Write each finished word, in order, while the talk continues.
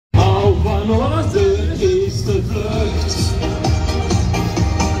de eerste vlucht.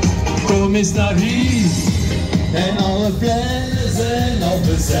 Kom eens naar hier en alle pleinen zijn al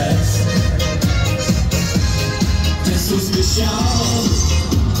bezet. Het is zo speciaal,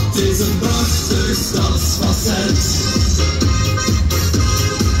 het is een prachtig stadsfacet.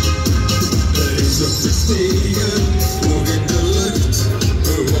 Er is op de stegen, hoog in de lucht,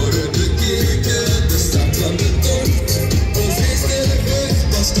 we worden bekeken, de stad van de tocht. Ons eerste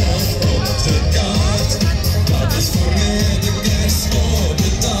vlucht was toch op de kaart, dat is voor mij de kerst op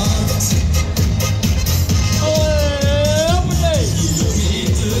de taart.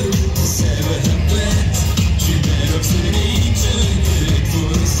 Kilometer zijn we gepland, Gilbert op zijn eentje, direct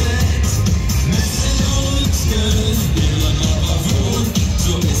voor de set. Met zijn jongensken, heel lang op haar voor,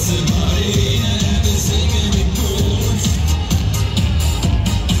 zo is er maar één en we zingen de koor.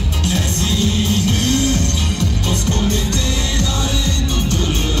 En zie nu, ons comité daar in de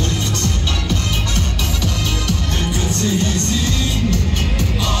lucht. Je kunt ze hier zien,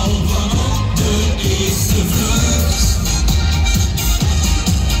 al vanop de eerste vlucht.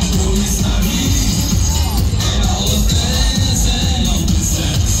 Kom eens naar hier, en alle pleinen zijn al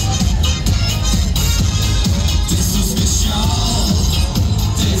bezet. Het is zo speciaal,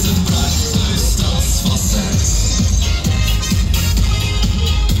 het is een prachtig stadsfacet.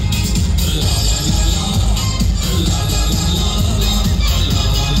 La la la la, la la la la la,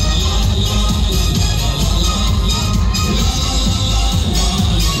 la la la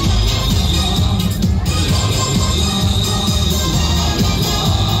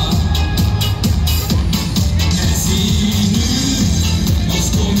en zie nu, ons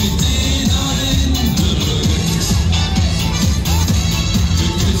comité daar in de lucht. Je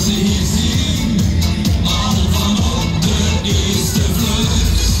kunt ze hier zien, al vanop de eerste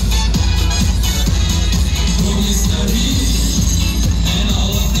vlucht. Kom eens naar hier, en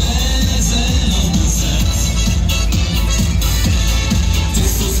alle pleinen zijn al bezet. Het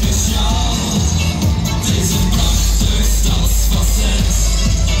is zo speciaal, het is een prachtig stadsfacet.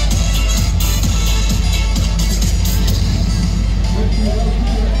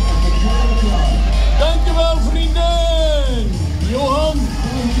 Dankjewel vrienden! Johan!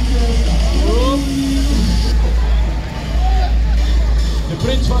 De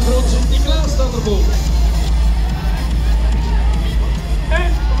prins van Groot Sint-Niklaas staat erboven.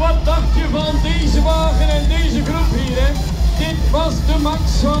 En wat dacht je van deze wagen en deze groep hier, hè? Dit was de max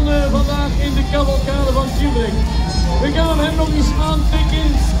van vandaag in de cavalcade van Kieldrecht. We gaan hem nog eens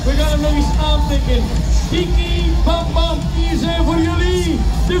aantikken. We gaan hem nog eens aantikken. Kiki, bam bam, hier zijn voor jullie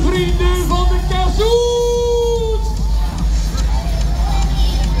de vrienden van de Kassoet.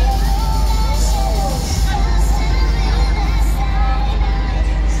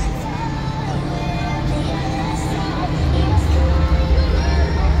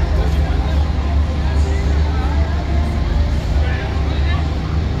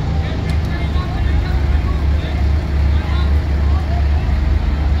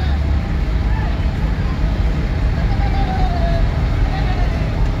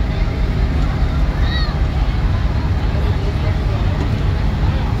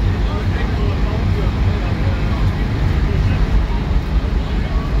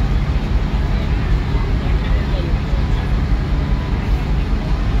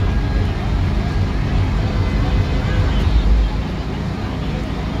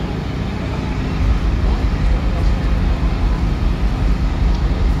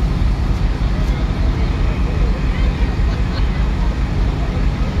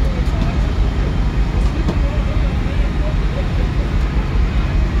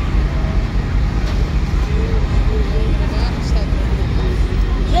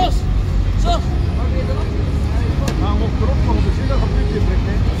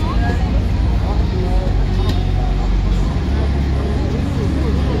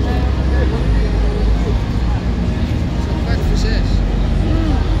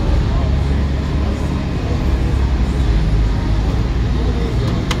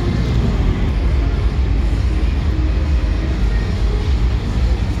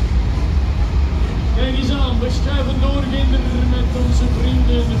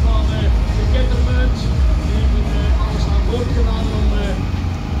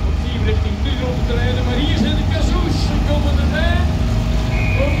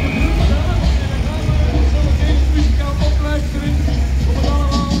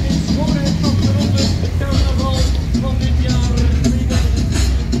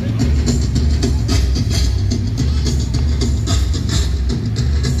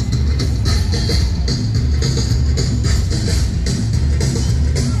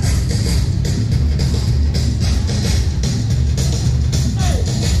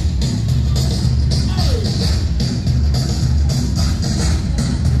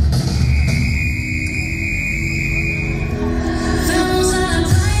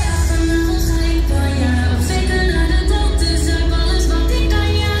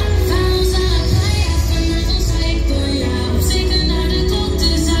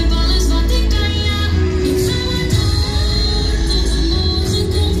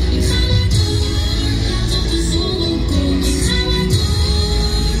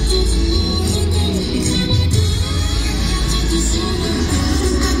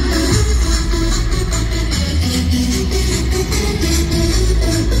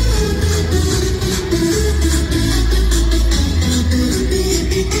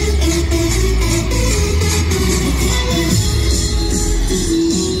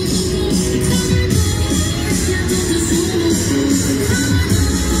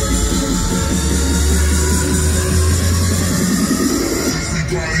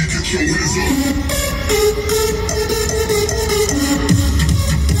 get your hands up.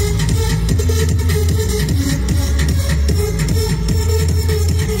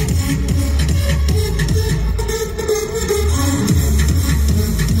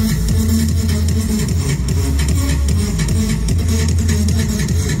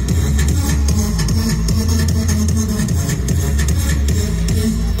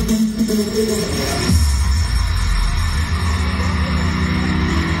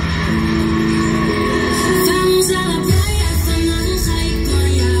 Thumbs up.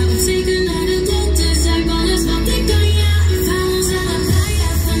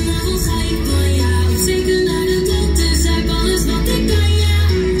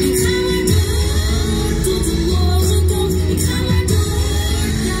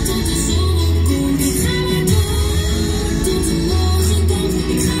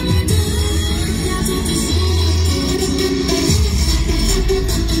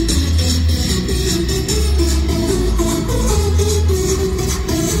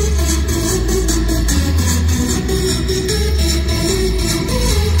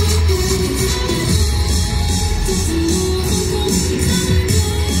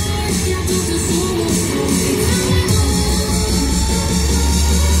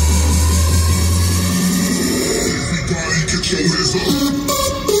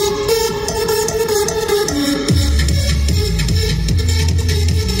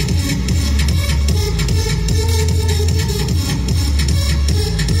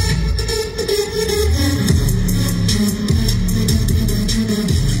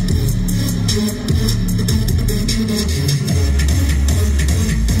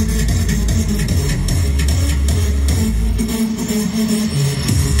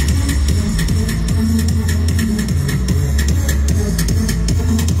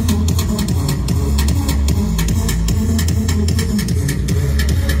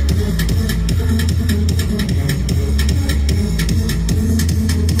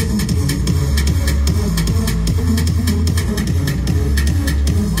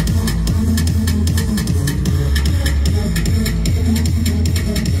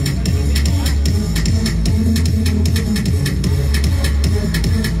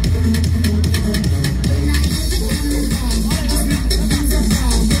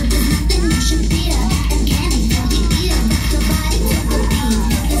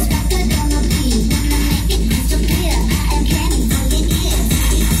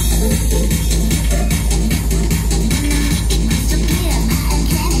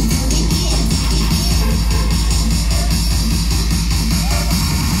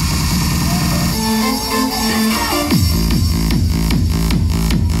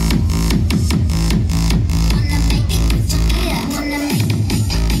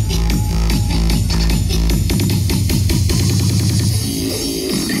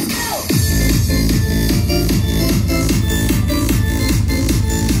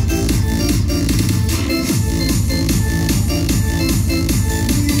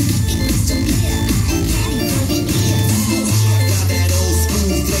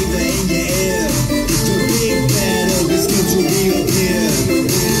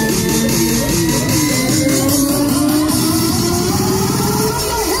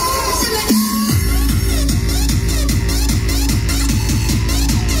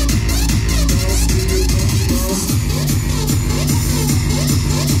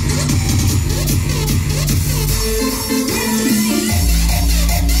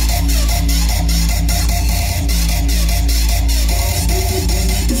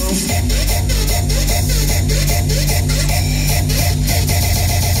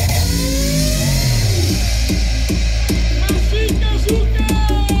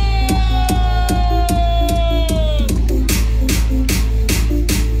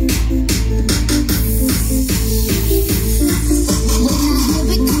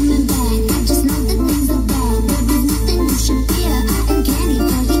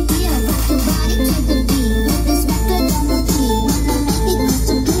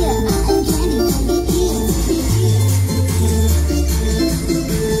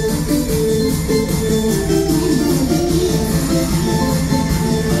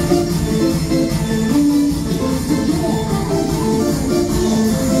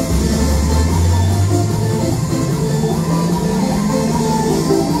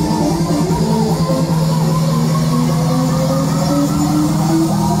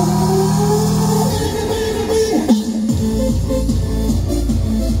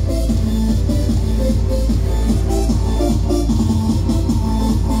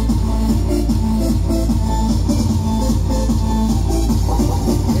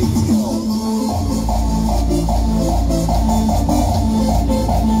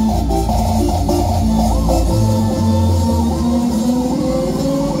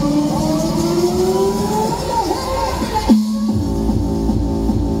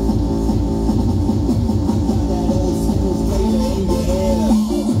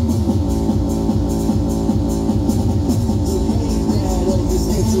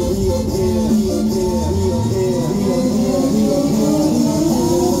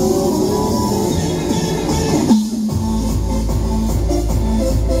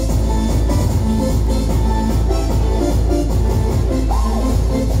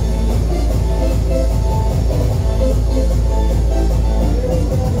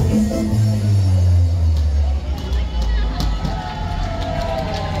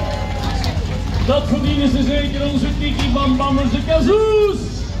 Dat verdienen ze zeker, onze Kiki Bambammers, de kazoes!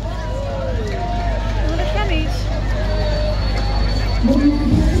 Dat kan niet.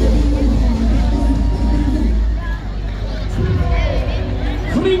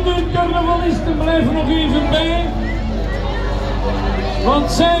 Vrienden, carnavalisten blijven nog even bij.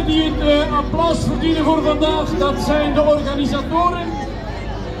 Want zij die het applaus verdienen voor vandaag, dat zijn de organisatoren.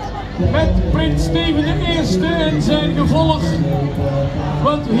 Met prins Steven I en zijn gevolg.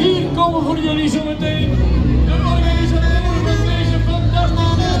 Want hier komen voor jullie zometeen